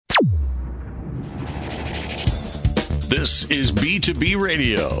This is B2B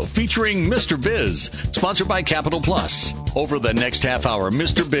Radio, featuring Mr. Biz, sponsored by Capital Plus. Over the next half hour,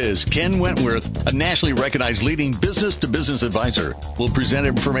 Mr. Biz, Ken Wentworth, a nationally recognized leading business-to-business advisor, will present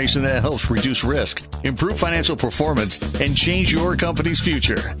information that helps reduce risk, improve financial performance, and change your company's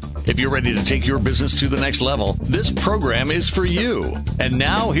future. If you're ready to take your business to the next level, this program is for you. And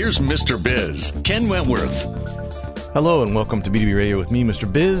now, here's Mr. Biz, Ken Wentworth. Hello and welcome to B2B Radio with me, Mr.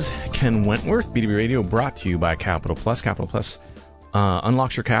 Biz, Ken Wentworth. B2B Radio brought to you by Capital Plus. Capital Plus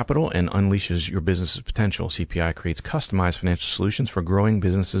unlocks your capital and unleashes your business's potential. CPI creates customized financial solutions for growing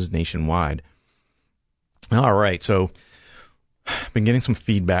businesses nationwide. All right, so I've been getting some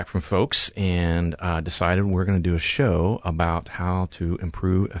feedback from folks and decided we're going to do a show about how to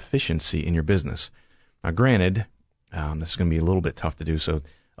improve efficiency in your business. Now, granted, this is going to be a little bit tough to do, so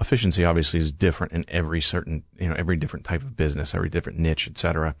efficiency obviously is different in every different type of business, every different niche,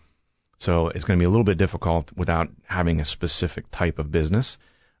 etc. So it's going to be a little bit difficult without having a specific type of business.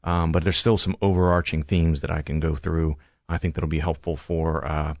 But there's still some overarching themes that I can go through. I think that'll be helpful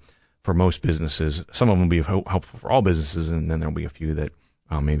for most businesses. Some of them will be helpful for all businesses, and then there'll be a few that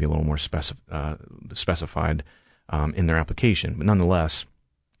may be a little more specified in their application. But nonetheless,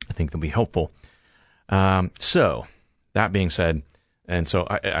 I think they'll be helpful. So that being said, and so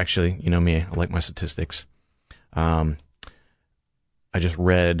I actually, you know me, I like my statistics. I just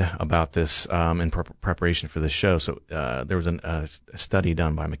read about this in preparation for this show. So there was a study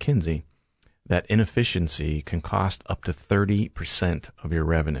done by McKinsey that inefficiency can cost up to 30% of your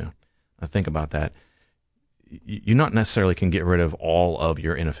revenue. Now think about that. You not necessarily can get rid of all of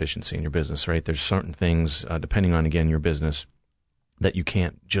your inefficiency in your business, right? There's certain things, depending on, again, your business, that you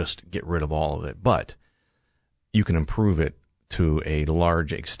can't just get rid of all of it, but you can improve it to a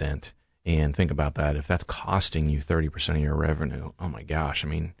large extent. And think about that. If that's costing you 30% of your revenue, oh my gosh, I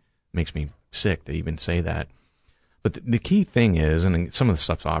mean, it makes me sick to even say that. But the key thing is, and some of the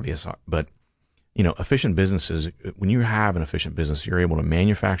stuff's obvious, but you know, efficient businesses, when you have an efficient business, you're able to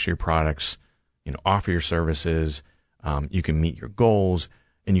manufacture your products, you know, offer your services, you can meet your goals,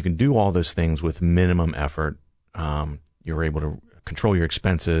 and you can do all those things with minimum effort. You're able to control your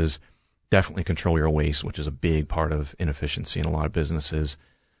expenses, definitely control your waste, which is a big part of inefficiency in a lot of businesses.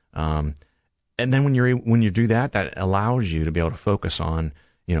 And then when you do that, that allows you to be able to focus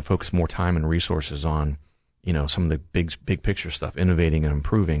more time and resources on, you know, some of the big picture stuff, innovating and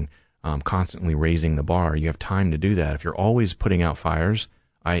improving, constantly raising the bar. You have time to do that. If you're always putting out fires,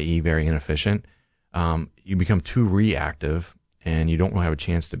 i.e. very inefficient, you become too reactive and you don't really have a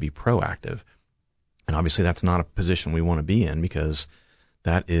chance to be proactive. And obviously that's not a position we want to be in, because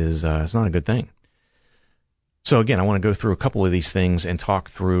that is, it's not a good thing. So again, I want to go through a couple of these things and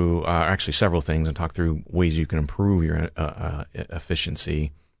talk through, actually several things, and talk through ways you can improve your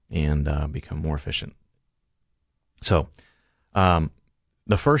efficiency and become more efficient. So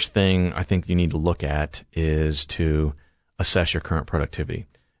the first thing I think you need to look at is to assess your current productivity.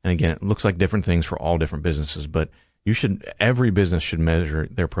 And again, it looks like different things for all different businesses, but every business should measure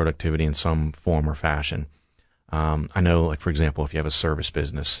their productivity in some form or fashion. I know, like, for example, if you have a service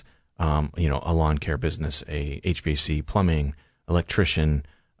business, you know, a lawn care business, a HVAC, plumbing, electrician,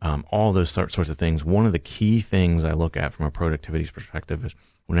 all those sorts of things. One of the key things I look at from a productivity perspective is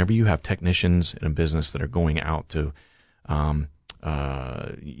whenever you have technicians in a business that are going out to,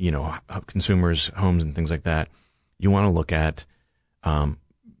 you know, consumers' homes and things like that, you want to look at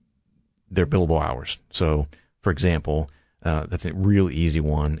their billable hours. So, for example, that's a real easy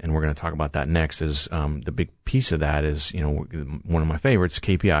one, and we're going to talk about that next. Is the big piece of that is, you know, one of my favorites,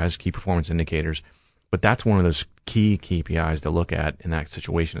 KPIs, key performance indicators. But that's one of those key KPIs to look at in that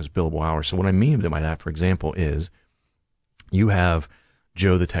situation is billable hours. So what I mean by that, for example, is you have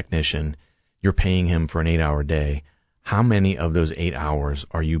Joe the technician, you're paying him for an 8-hour day. How many of those 8 hours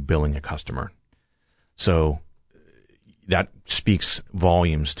are you billing a customer? So that speaks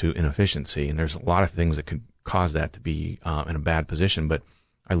volumes to inefficiency, and there's a lot of things that could cause that to be in a bad position. But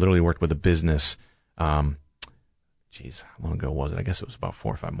I literally worked with a business, how long ago was it? I guess it was about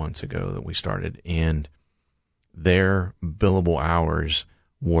 4 or 5 months ago that we started, and their billable hours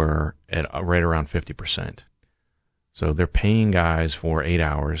were at right around 50%. So they're paying guys for 8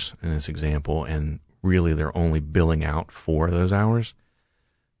 hours in this example, and really they're only billing out 4 of those hours.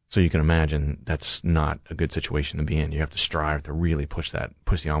 So you can imagine that's not a good situation to be in. You have to strive to really push the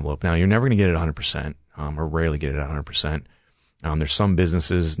envelope. Now, you're never going to get it 100%, or rarely get it at 100%. There's some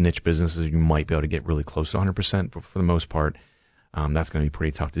businesses, niche businesses, you might be able to get really close to 100%, but for the most part, that's going to be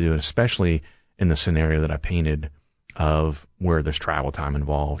pretty tough to do, and especially in the scenario that I painted of where there's travel time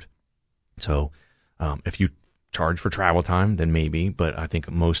involved. So if you charge for travel time, then maybe, but I think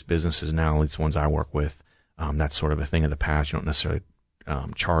most businesses now, at least the ones I work with, That's sort of a thing of the past. You don't necessarily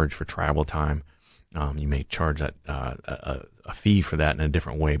charge for travel time. You may charge that a fee for that in a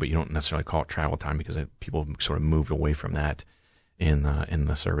different way, but you don't necessarily call it travel time because people have sort of moved away from that in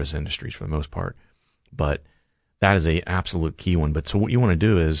the service industries for the most part. But that is a absolute key one. But so what you want to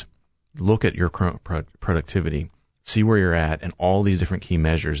do is look at your current productivity, see where you're at, and all these different key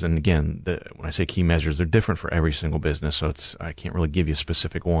measures. And again, when I say key measures, they're different for every single business, so I can't really give you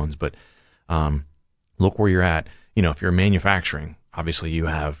specific ones. But look where you're at. If you're manufacturing, obviously you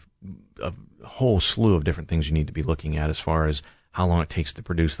have a whole slew of different things you need to be looking at as far as how long it takes to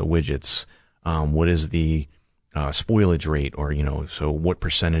produce the widgets. What is the spoilage rate, or so what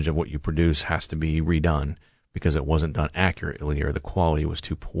percentage of what you produce has to be redone because it wasn't done accurately or the quality was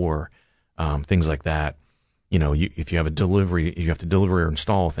too poor, things like that. If you have a delivery, if you have to deliver or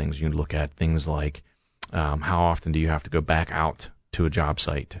install things, you look at things like how often do you have to go back out to a job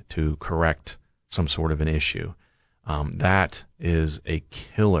site to correct some sort of an issue. That is a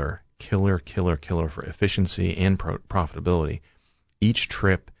killer for efficiency and profitability. Each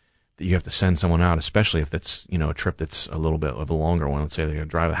trip that you have to send someone out, especially if it's a trip that's a little bit of a longer one, let's say they're going to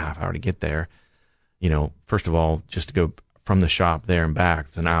drive a half hour to get there. First of all, just to go from the shop there and back,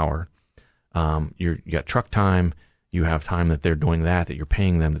 it's an hour. You got truck time. You have time that they're doing that you're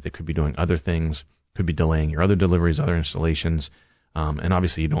paying them, that they could be doing other things, could be delaying your other deliveries, other installations. And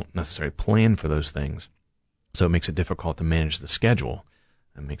obviously you don't necessarily plan for those things. So it makes it difficult to manage the schedule.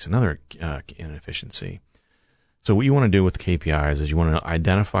 That makes another inefficiency. So what you want to do with KPIs is you want to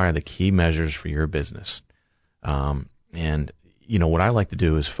identify the key measures for your business. And what I like to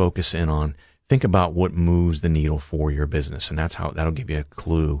do is focus in on, think about what moves the needle for your business. And that'll give you a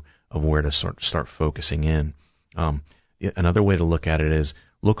clue of where to start focusing in. Another way to look at it is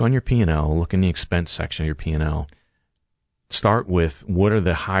look on your P&L, look in the expense section of your P&L. Start with what are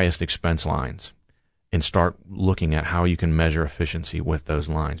the highest expense lines, and start looking at how you can measure efficiency with those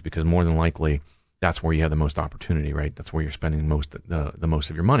lines, because more than likely that's where you have the most opportunity, right? That's where you're spending the most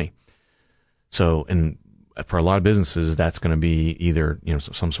of your money. So, and for a lot of businesses, that's going to be either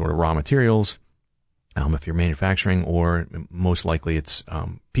some sort of raw materials, if you're manufacturing, or most likely it's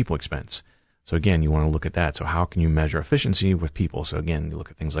people expense. So again, you want to look at that. So how can you measure efficiency with people? So again, you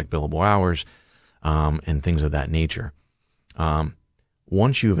look at things like billable hours and things of that nature.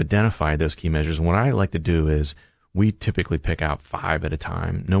 Once you've identified those key measures, what I like to do is we typically pick out 5 at a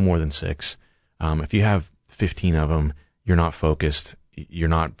time, no more than 6. If you have 15 of them, you're not focused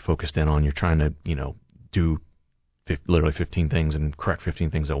in on, you're trying to, do literally 15 things and correct 15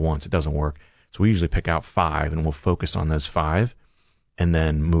 things at once. It doesn't work. So we usually pick out 5 and we'll focus on those 5 and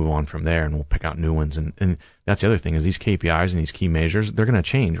then move on from there, and we'll pick out new ones. And that's the other thing is these KPIs and these key measures, they're going to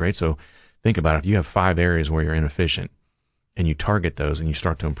change, right? So think about it. If you have 5 areas where you're inefficient and you target those and you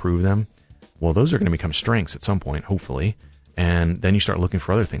start to improve them, well, those are going to become strengths at some point, hopefully. And then you start looking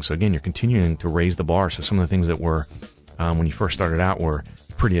for other things. So again, you're continuing to raise the bar. So some of the things that were, when you first started out, were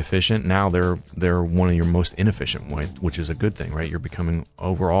pretty efficient. Now they're one of your most inefficient ones, which is a good thing, right? You're becoming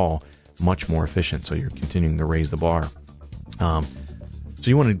overall much more efficient. So you're continuing to raise the bar. So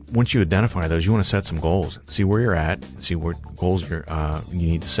you want to, once you identify those, you want to set some goals, see where you're at, see what goals you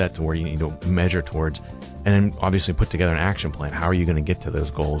need to set to where you need to measure towards, and then obviously put together an action plan. How are you going to get to those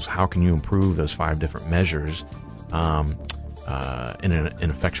goals? How can you improve those 5 different measures in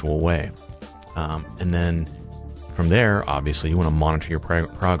an effectual way? And then from there, obviously, you want to monitor your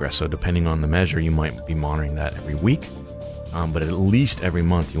progress. So depending on the measure, you might be monitoring that every week. But at least every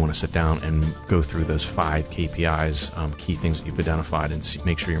month, you want to sit down and go through those 5 KPIs, key things that you've identified, and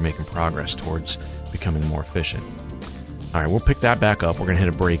make sure you're making progress towards becoming more efficient. All right, we'll pick that back up. We're going to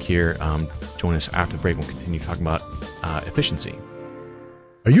hit a break here. Join us after the break. We'll continue talking about efficiency.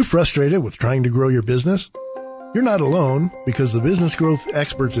 Are you frustrated with trying to grow your business? You're not alone, because the business growth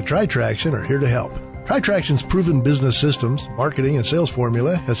experts at TriTraction are here to help. TriTraction's proven business systems, marketing, and sales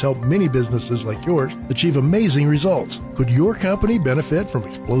formula has helped many businesses like yours achieve amazing results. Could your company benefit from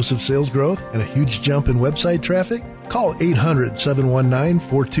explosive sales growth and a huge jump in website traffic? Call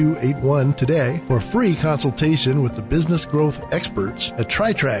 800-719-4281 today for a free consultation with the business growth experts at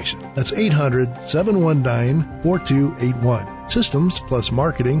TriTraction. That's 800-719-4281. Systems plus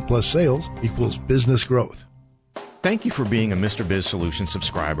marketing plus sales equals business growth. Thank you for being a Mr. Biz Solutions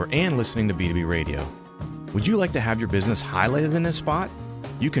subscriber and listening to B2B Radio. Would you like to have your business highlighted in this spot?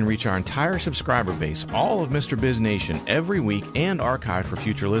 You can reach our entire subscriber base, all of Mr. Biz Nation, every week and archive for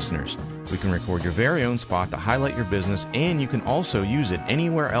future listeners. We can record your very own spot to highlight your business, and you can also use it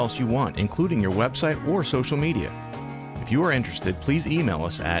anywhere else you want, including your website or social media. If you are interested, please email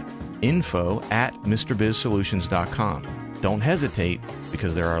us at info@MrBizSolutions.com. Don't hesitate,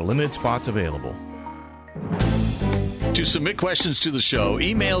 because there are limited spots available. To submit questions to the show,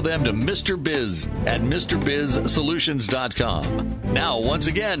 email them to Mr. Biz at MrBizSolutions.com. Now, once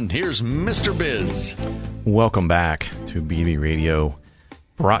again, here's Mr. Biz. Welcome back to B2B Radio,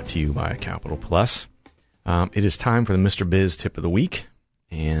 brought to you by Capital Plus. It is time for the Mr. Biz tip of the week.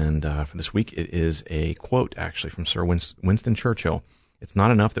 And for this week, it is a quote, actually, from Sir Winston Churchill. It's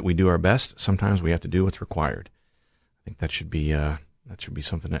not enough that we do our best. Sometimes we have to do what's required. I think that should be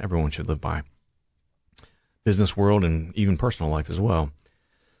something that everyone should live by. Business world and even personal life as well.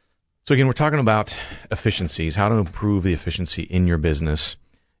 So again, we're talking about efficiencies, how to improve the efficiency in your business.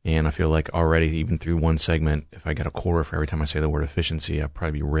 And I feel like already, even through one segment, if I get a quarter for every time I say the word efficiency, I'll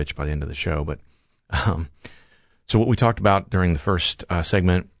probably be rich by the end of the show. But so what we talked about during the first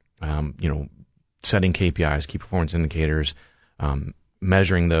segment, setting KPIs, key performance indicators,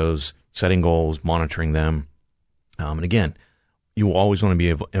 measuring those, setting goals, monitoring them. And again, you will always want to be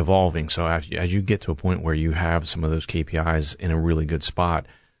evolving. So as you get to a point where you have some of those KPIs in a really good spot,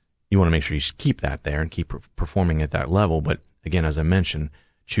 you want to make sure you keep that there and keep performing at that level. But again, as I mentioned,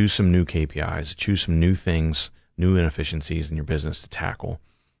 choose some new KPIs, choose some new things, new inefficiencies in your business to tackle.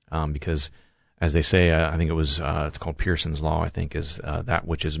 Because as they say, I think it's called Pearson's Law, I think, is that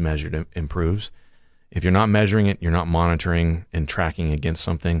which is measured improves. If you're not measuring it, you're not monitoring and tracking against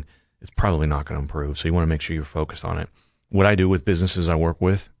something, it's probably not going to improve. So you want to make sure you're focused on it. What I do with businesses I work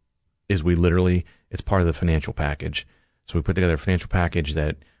with is it's part of the financial package. So we put together a financial package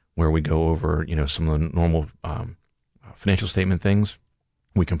where we go over, some of the normal financial statement things.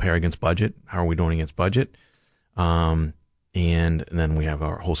 We compare against budget. How are we doing against budget? And then we have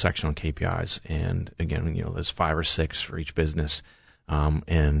our whole section on KPIs. And again, there's 5 or 6 for each business.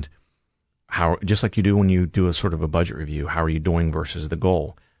 And how, just like you do when you do a sort of a budget review, how are you doing versus the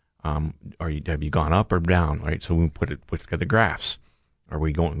goal? Have you gone up or down, right? So we put together graphs. Are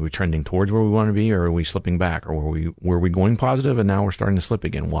we trending towards where we want to be, or are we slipping back, or were we going positive and now we're starting to slip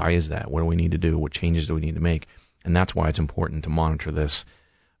again? Why is that? What do we need to do? What changes do we need to make? And that's why it's important to monitor this,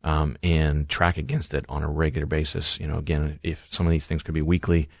 and track against it on a regular basis. Again, if some of these things could be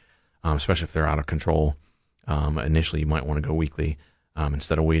weekly, especially if they're out of control, initially you might want to go weekly,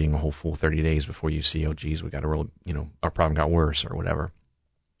 instead of waiting a whole full 30 days before you see, oh geez, we got a real, our problem got worse or whatever.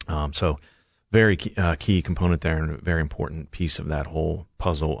 So very key component there, and a very important piece of that whole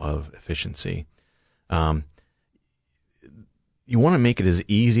puzzle of efficiency. You want to make it as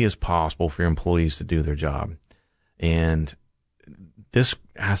easy as possible for your employees to do their job. And this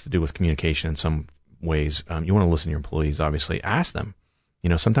has to do with communication in some ways. You want to listen to your employees, obviously. Ask them.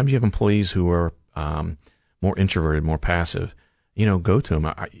 Sometimes you have employees who are more introverted, more passive. Go to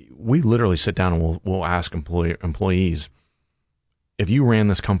them. We literally sit down and we'll ask employees, if you ran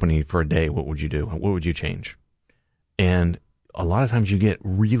this company for a day, what would you do? What would you change? And a lot of times you get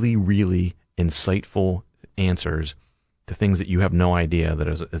really, really insightful answers to things that you have no idea that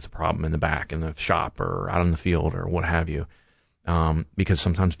it's a problem in the back, in the shop, or out in the field, or what have you. Because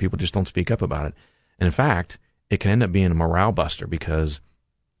sometimes people just don't speak up about it. And in fact, it can end up being a morale buster, because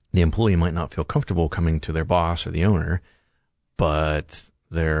the employee might not feel comfortable coming to their boss or the owner, but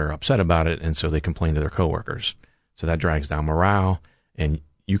they're upset about it, and so they complain to their coworkers. So that drags down morale, and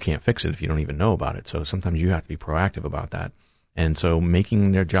you can't fix it if you don't even know about it. So sometimes you have to be proactive about that. And so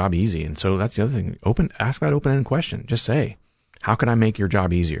making their job easy. And so that's the other thing. Ask that open-ended question. Just say, how can I make your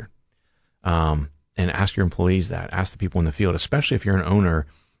job easier? And ask your employees that. Ask the people in the field, especially if you're an owner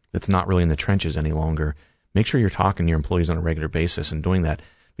that's not really in the trenches any longer. Make sure you're talking to your employees on a regular basis and doing that,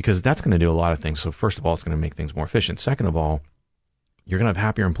 because that's going to do a lot of things. So first of all, it's going to make things more efficient. Second of all, you're going to have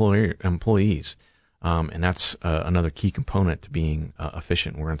happier employees. And that's another key component to being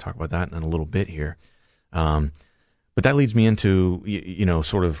efficient. We're going to talk about that in a little bit here. But that leads me into,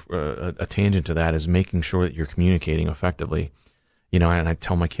 sort of a tangent to that, is making sure that you're communicating effectively. And I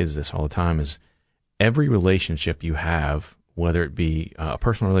tell my kids this all the time, is every relationship you have, whether it be a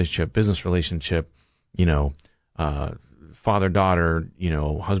personal relationship, business relationship, father-daughter,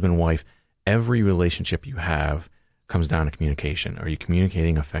 husband-wife, every relationship you have comes down to communication. Are you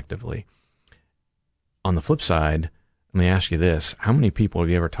communicating effectively? On the flip side, let me ask you this. How many people have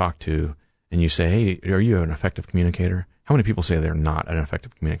you ever talked to and you say, hey, are you an effective communicator? How many people say they're not an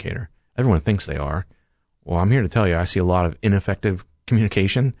effective communicator? Everyone thinks they are. Well, I'm here to tell you, I see a lot of ineffective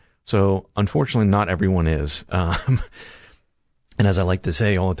communication. So unfortunately, not everyone is. And as I like to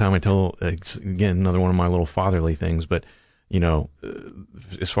say all the time, I tell, again, another one of my little fatherly things, but,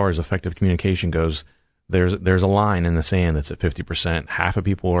 as far as effective communication goes, there's a line in the sand that's at 50%. Half of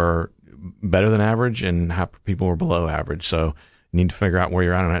people are better than average and half of people are below average. So you need to figure out where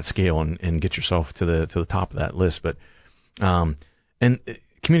you're at on that scale and get yourself to the top of that list. But, and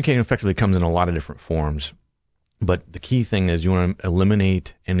communicating effectively comes in a lot of different forms. But the key thing is you want to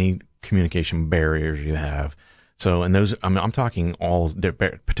eliminate any communication barriers you have. So, and those, I'm talking all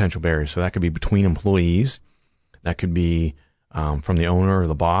potential barriers. So that could be between employees. That could be from the owner or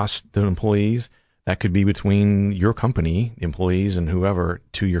the boss to employees. That could be between your company, employees, and whoever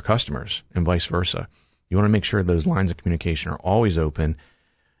to your customers, and vice versa. You want to make sure those lines of communication are always open,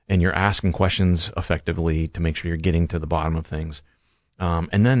 and you're asking questions effectively to make sure you're getting to the bottom of things.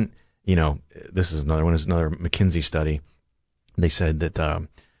 And then, this is another one. Is another McKinsey study. They said that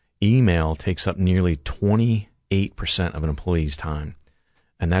email takes up nearly 28% of an employee's time,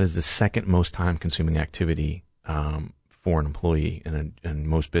 and that is the second most time-consuming activity for an employee in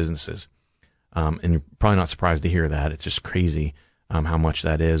most businesses. And you're probably not surprised to hear that. It's just crazy how much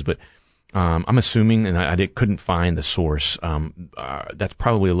that is. But I'm assuming, and I couldn't find the source, that's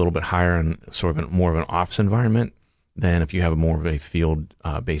probably a little bit higher in sort of more of an office environment than if you have more of a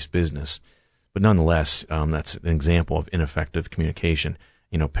field-based business. But nonetheless, that's an example of ineffective communication.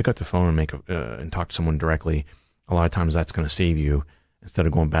 Pick up the phone and and talk to someone directly. A lot of times that's going to save you. Instead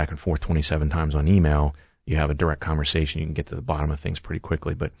of going back and forth 27 times on email, you have a direct conversation. You can get to the bottom of things pretty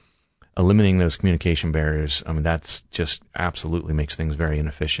quickly. But eliminating those communication barriers, that's just absolutely makes things very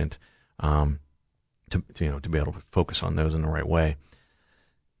inefficient. To be able to focus on those in the right way.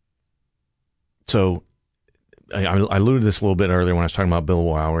 So I alluded to this a little bit earlier when I was talking about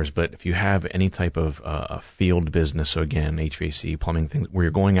billable hours, but if you have any type of a field business, so again, HVAC, plumbing, things where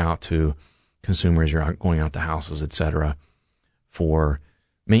you're going out to consumers, you're going out to houses, etc., for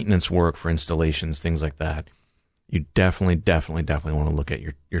maintenance work, for installations, things like that, you definitely want to look at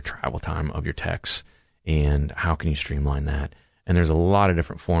your travel time of your techs and how can you streamline that. And there's a lot of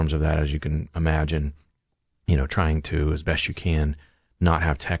different forms of that, as you can imagine, trying to, as best you can, not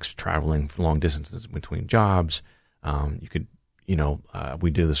have techs traveling for long distances between jobs. You could, we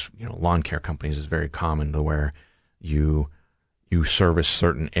do this, lawn care companies is very common to where you service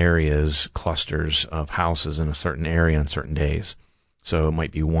certain areas, clusters of houses in a certain area on certain days. So it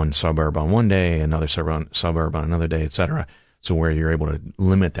might be one suburb on one day, another suburb on another day, et cetera. So where you're able to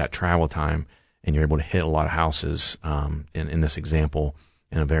limit that travel time and you're able to hit a lot of houses in this example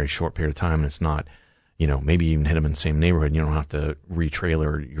in a very short period of time. And it's not, maybe you even hit them in the same neighborhood and you don't have to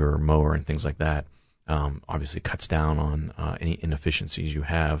re-trailer your mower and things like that. Obviously cuts down on any inefficiencies you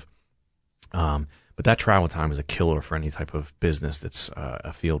have. But that travel time is a killer for any type of business that's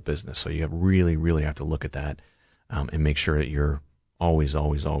a field business. So you really have to look at that and make sure that you're always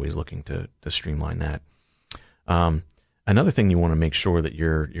looking to streamline that. Another thing you want to make sure that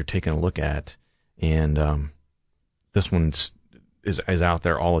you're taking a look at, and this one's is out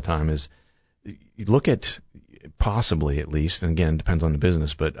there all the time, is you look at possibly at least, and again, it depends on the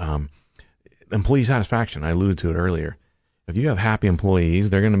business, but employee satisfaction. I alluded to it earlier. If you have happy employees,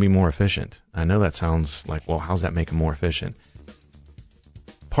 they're going to be more efficient. I know that sounds like, well, how's that make them more efficient?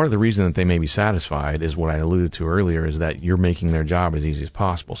 Part of the reason that they may be satisfied is what I alluded to earlier, is that you're making their job as easy as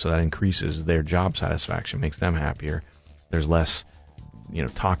possible. So that increases their job satisfaction, makes them happier. There's less,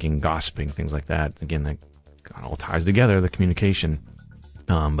 talking, gossiping, things like that. Again, that all ties together, the communication.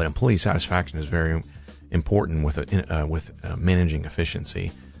 But employee satisfaction is very important with managing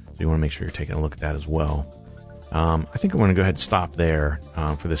efficiency. So you want to make sure you're taking a look at that as well. I think I'm going to go ahead and stop there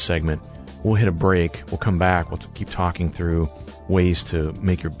for this segment. We'll hit a break. We'll come back. We'll keep talking through ways to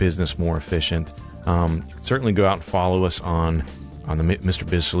make your business more efficient. You can certainly go out and follow us on the Mr.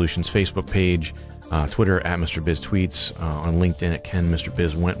 Biz Solutions Facebook page, Twitter at Mr. Biz Tweets, on LinkedIn at Ken Mr.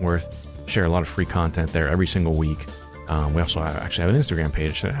 Biz Wentworth. Share a lot of free content there every single week. We also actually have an Instagram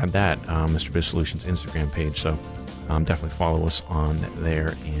page that had that, Mr. Biz Solutions Instagram page. So definitely follow us on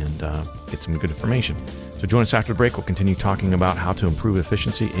there and get some good information. So join us after the break. We'll continue talking about how to improve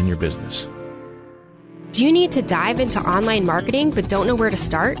efficiency in your business. Do you need to dive into online marketing but don't know where to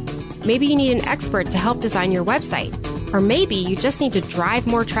start? Maybe you need an expert to help design your website. Or maybe you just need to drive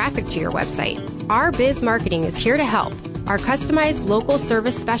more traffic to your website. Our Biz Marketing is here to help. Our customized local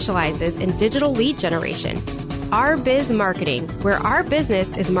service specializes in digital lead generation. Our Biz Marketing, where our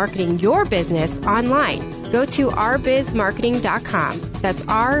business is marketing your business online. Go to ourbizmarketing.com. That's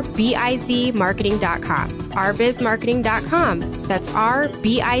ourbizmarketing.com. ourbizmarketing.com. That's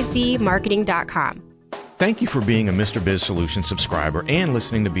ourbizmarketing.com. Thank you for being a Mr. Biz Solutions subscriber and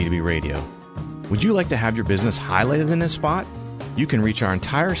listening to B2B Radio. Would you like to have your business highlighted in this spot? You can reach our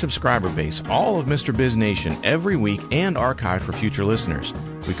entire subscriber base, all of Mr. Biz Nation, every week and archive for future listeners.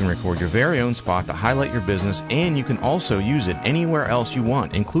 We can record your very own spot to highlight your business, and you can also use it anywhere else you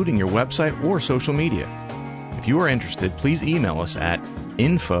want, including your website or social media. If you are interested, please email us at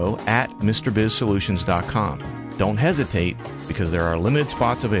info@MrBizSolutions.com. Don't hesitate, because there are limited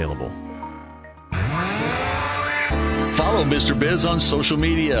spots available. Follow Mr. Biz on social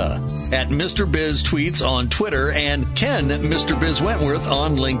media at Mr. Biz Tweets on Twitter and Ken Mr. Biz Wentworth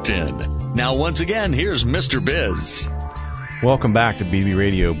on LinkedIn. Now, once again, here's Mr. Biz. Welcome back to BB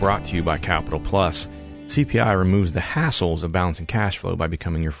Radio, brought to you by Capital Plus. CPI removes the hassles of balancing cash flow by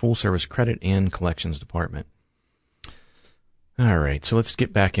becoming your full-service credit and collections department. All right, so let's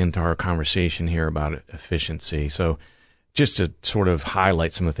get back into our conversation here about efficiency. So just to sort of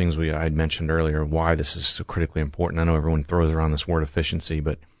highlight some of the things I had mentioned earlier, why this is so critically important. I know everyone throws around this word efficiency,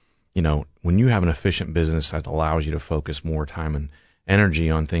 but when you have an efficient business, that allows you to focus more time and energy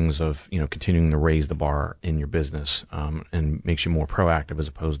on things of continuing to raise the bar in your business, and makes you more proactive as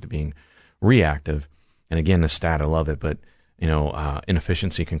opposed to being reactive. And again, the stat, I love it, but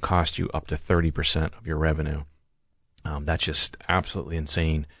inefficiency can cost you up to 30% of your revenue. That's just absolutely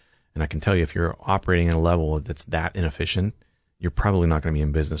insane. And I can tell you, if you're operating at a level that's that inefficient, you're probably not going to be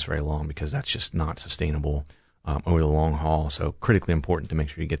in business very long, because that's just not sustainable over the long haul. So critically important to make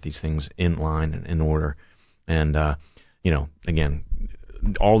sure you get these things in line and in order. And, again,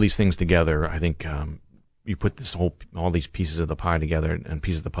 all these things together, I think you put all these pieces of the pie together, and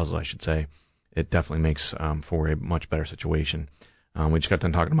pieces of the puzzle, I should say, it definitely makes for a much better situation. We just got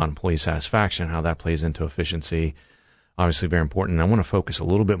done talking about employee satisfaction, how that plays into efficiency. Obviously very important. And I want to focus a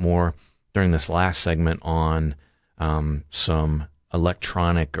little bit more during this last segment on some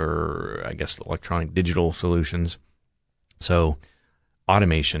electronic digital solutions. So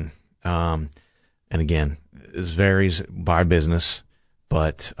automation, and again, this varies by business,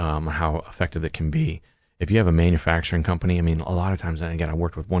 but how effective it can be. If you have a manufacturing company, a lot of times, and again, I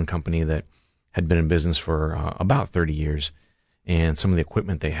worked with one company that had been in business for about 30 years, and some of the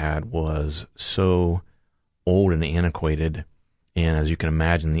equipment they had was so old and antiquated. And as you can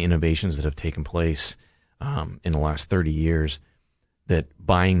imagine, the innovations that have taken place in the last 30 years, that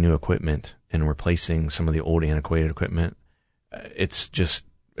buying new equipment and replacing some of the old antiquated equipment, it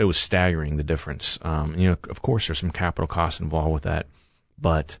was staggering, the difference. Of course, there's some capital costs involved with that,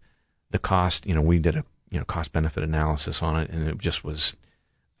 but the cost, we did a cost benefit analysis on it, and it just was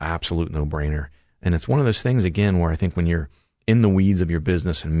absolute no-brainer. And it's one of those things, again, where I think when you're in the weeds of your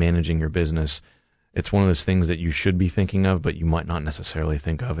business and managing your business, it's one of those things that you should be thinking of, but you might not necessarily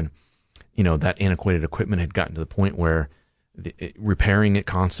think of. And, that antiquated equipment had gotten to the point where repairing it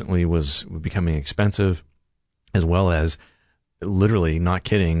constantly was becoming expensive, as well as, literally, not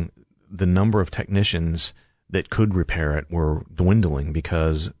kidding, the number of technicians that could repair it were dwindling,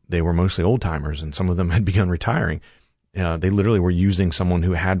 because they were mostly old-timers, and some of them had begun retiring. They literally were using someone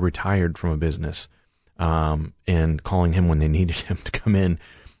who had retired from a business and calling him when they needed him to come in,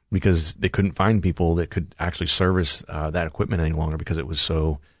 because they couldn't find people that could actually service that equipment any longer, because it was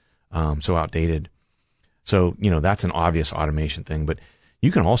so outdated. So, that's an obvious automation thing. But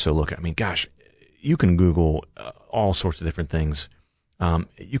you can also look at, you can Google all sorts of different things.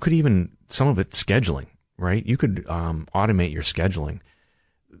 You could even, some of it scheduling, right? You could automate your scheduling.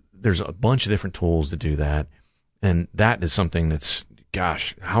 There's a bunch of different tools to do that. And that is something that's,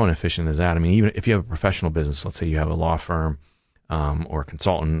 how inefficient is that? Even if you have a professional business, let's say you have a law firm, or a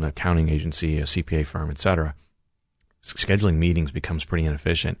consultant, accounting agency, a CPA firm, etc., scheduling meetings becomes pretty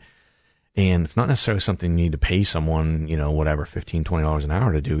inefficient. And it's not necessarily something you need to pay someone, $15, $20 an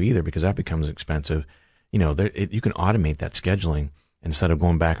hour to do either, because that becomes expensive. You can automate that scheduling instead of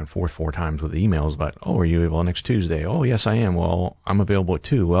going back and forth 4 times with emails about, are you available next Tuesday? Oh, yes, I am. Well, I'm available at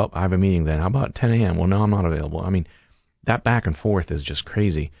 2. Well, I have a meeting then. How about 10 a.m.? Well, no, I'm not available. That back and forth is just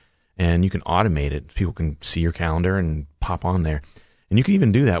crazy. And you can automate it. People can see your calendar and pop on there. And you can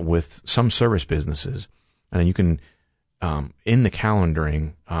even do that with some service businesses. And you can, in the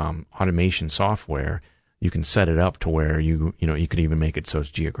calendaring automation software, you can set it up to where you could even make it so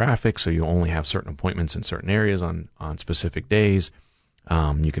it's geographic, so you only have certain appointments in certain areas on specific days.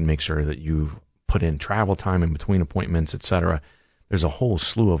 You can make sure that you've put in travel time in between appointments, etc. There's a whole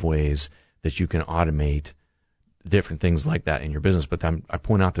slew of ways that you can automate different things like that in your business. But I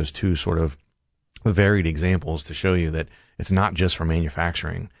point out those 2 sort of varied examples to show you that it's not just for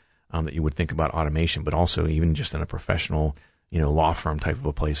manufacturing that you would think about automation, but also even just in a professional, law firm type of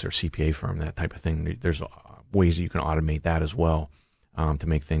a place, or CPA firm, that type of thing. There's ways that you can automate that as well, to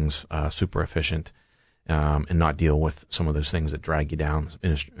make things super efficient, and not deal with some of those things that drag you down,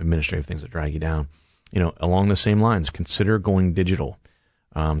 administrative things that drag you down. Along the same lines, consider going digital.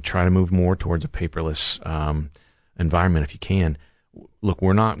 Try to move more towards a paperless environment if you can. Look,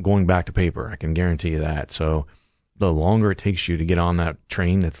 we're not going back to paper. I can guarantee you that. So the longer it takes you to get on that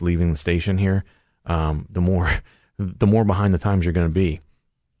train that's leaving the station here, the more behind the times you're going to be.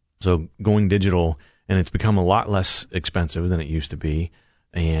 So going digital, and it's become a lot less expensive than it used to be.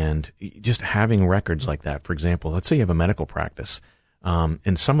 And just having records like that, for example, let's say you have a medical practice,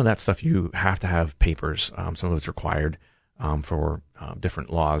 and some of that stuff you have to have papers. Some of it's required for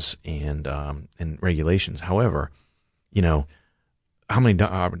different laws and regulations. However, how many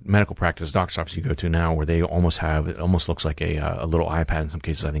medical practice doctor's offices you go to now where they almost have, it almost looks like a little iPad. In some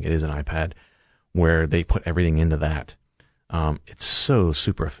cases, I think it is an iPad, where they put everything into that. It's so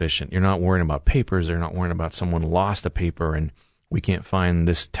super efficient. You're not worrying about papers. They're not worrying about someone lost a paper and we can't find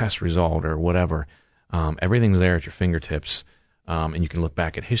this test result or whatever. Everything's there at your fingertips. And you can look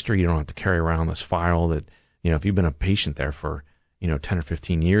back at history. You don't have to carry around this file that, if you've been a patient there for, 10 or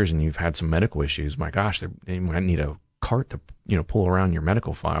 15 years and you've had some medical issues, my gosh, they might need a cart to, pull around your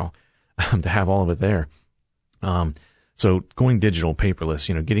medical file to have all of it there. So going digital,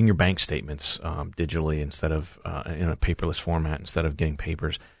 paperless, getting your bank statements digitally instead of in a paperless format instead of getting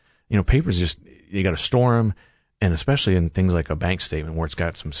papers. Papers just, you got to store them. And especially in things like a bank statement where it's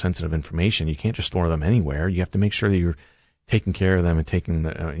got some sensitive information, you can't just store them anywhere. You have to make sure that you're taking care of them and taking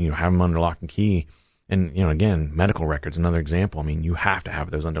the, have them under lock and key. And, again, medical records, another example. I mean, you have to have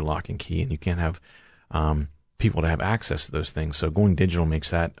those under lock and key, and you can't have people to have access to those things. So going digital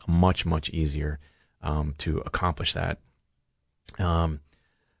makes that much, much easier to accomplish that.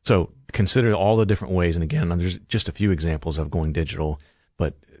 So consider all the different ways. And again, there's just a few examples of going digital,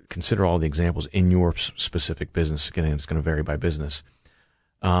 but consider all the examples in your specific business. Again, it's going to vary by business.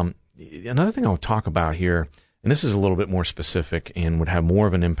 Another thing I'll talk about here, and this is a little bit more specific and would have more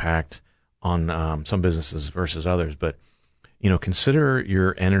of an impact on some businesses versus others, but, consider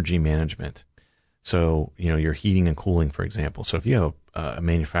your energy management. So, your heating and cooling, for example. So if you have a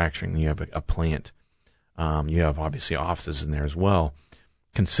manufacturing, you have a plant, you have obviously offices in there as well.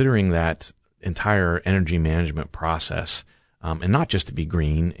 Considering that entire energy management process, and not just to be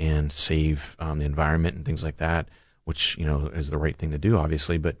green and save the environment and things like that, which, is the right thing to do,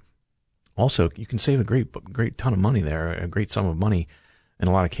 obviously, but also you can save a great ton of money there, a great sum of money in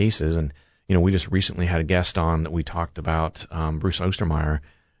a lot of cases. And, we just recently had a guest on that we talked about, Bruce Ostermeyer,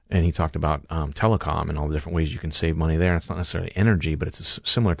 and he talked about telecom and all the different ways you can save money there. And it's not necessarily energy, but it's a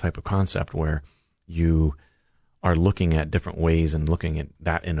similar type of concept where you are looking at different ways and looking at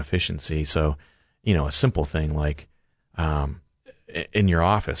that inefficiency. So, a simple thing like in your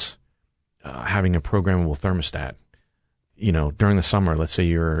office, having a programmable thermostat. During the summer, let's say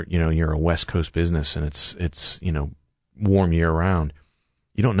you're a West Coast business and it's warm year round.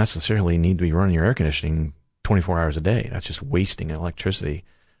 You don't necessarily need to be running your air conditioning 24 hours a day. That's just wasting electricity.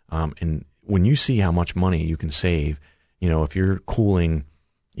 And when you see how much money you can save, if you're cooling,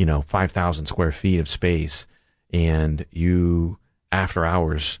 5,000 square feet of space and you, after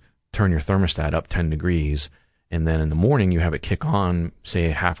hours, turn your thermostat up 10 degrees, and then in the morning you have it kick on, say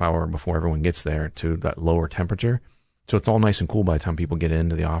a half hour before everyone gets there to that lower temperature. So it's all nice and cool by the time people get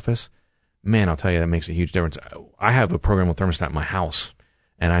into the office. Man, I'll tell you, that makes a huge difference. I have a programmable thermostat in my house,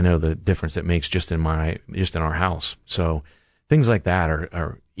 and I know the difference it makes just in our house. So things like that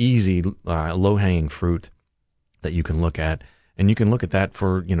are easy, low-hanging fruit that you can look at. And you can look at that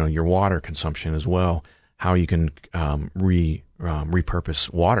for, your water consumption as well, how you can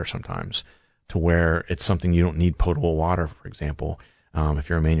repurpose water sometimes to where it's something you don't need potable water, for example, if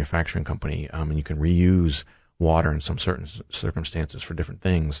you're a manufacturing company, and you can reuse water in some certain circumstances for different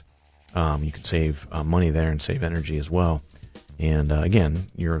things. You can save money there and save energy as well. And again,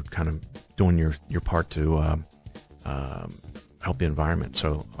 you're kind of doing your part to help the environment.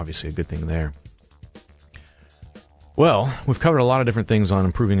 So obviously a good thing there. Well, we've covered a lot of different things on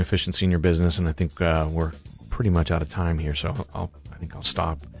improving efficiency in your business, and I think we're pretty much out of time here. So I think I'll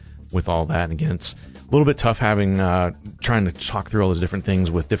stop with all that. And again, it's a little bit tough trying to talk through all those different things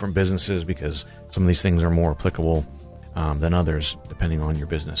with different businesses because some of these things are more applicable than others depending on your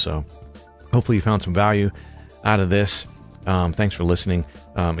business. So hopefully you found some value out of this. Thanks for listening.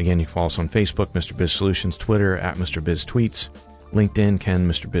 Again, you can follow us on Facebook, Mr. Biz Solutions, Twitter at Mr. Biz Tweets, LinkedIn, Ken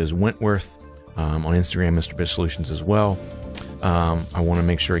Mr. Biz Wentworth, on Instagram, Mr. Biz Solutions as well. I want to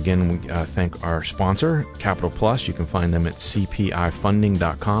make sure, again, we thank our sponsor, Capital Plus. You can find them at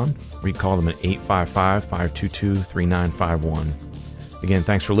cpifunding.com, or you can call them at 855-522-3951. Again,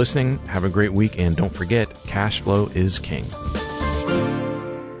 thanks for listening. Have a great week, and don't forget, cash flow is king.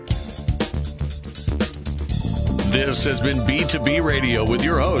 This has been B2B Radio with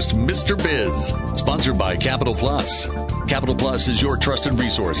your host, Mr. Biz, sponsored by Capital Plus. Capital Plus is your trusted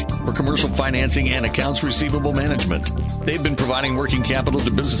resource for commercial financing and accounts receivable management. They've been providing working capital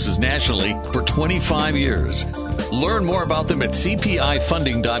to businesses nationally for 25 years. Learn more about them at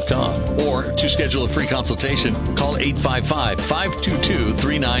cpifunding.com, or to schedule a free consultation, call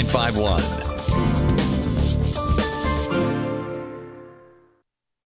 855-522-3951.